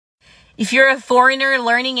If you're a foreigner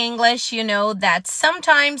learning English, you know that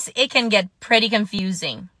sometimes it can get pretty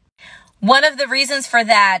confusing. One of the reasons for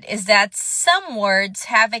that is that some words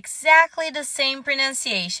have exactly the same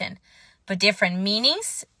pronunciation, but different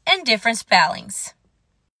meanings and different spellings.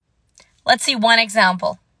 Let's see one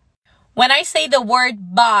example. When I say the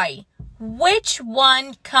word bye, which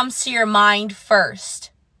one comes to your mind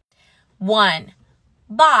first? 1.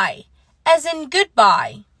 Buy, as in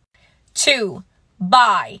goodbye. 2.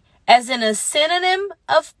 Buy, as in a synonym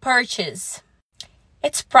of purchase.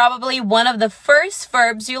 It's probably one of the first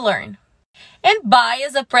verbs you learn. And buy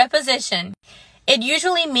is a preposition. It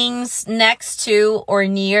usually means next to or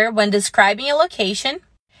near when describing a location,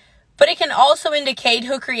 but it can also indicate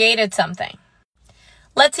who created something.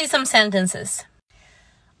 Let's see some sentences.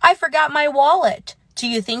 I forgot my wallet. Do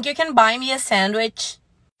you think you can buy me a sandwich?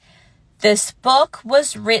 This book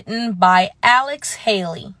was written by Alex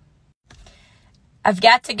Haley. I've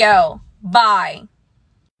got to go. Bye.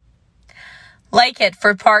 Like it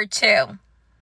for part 2.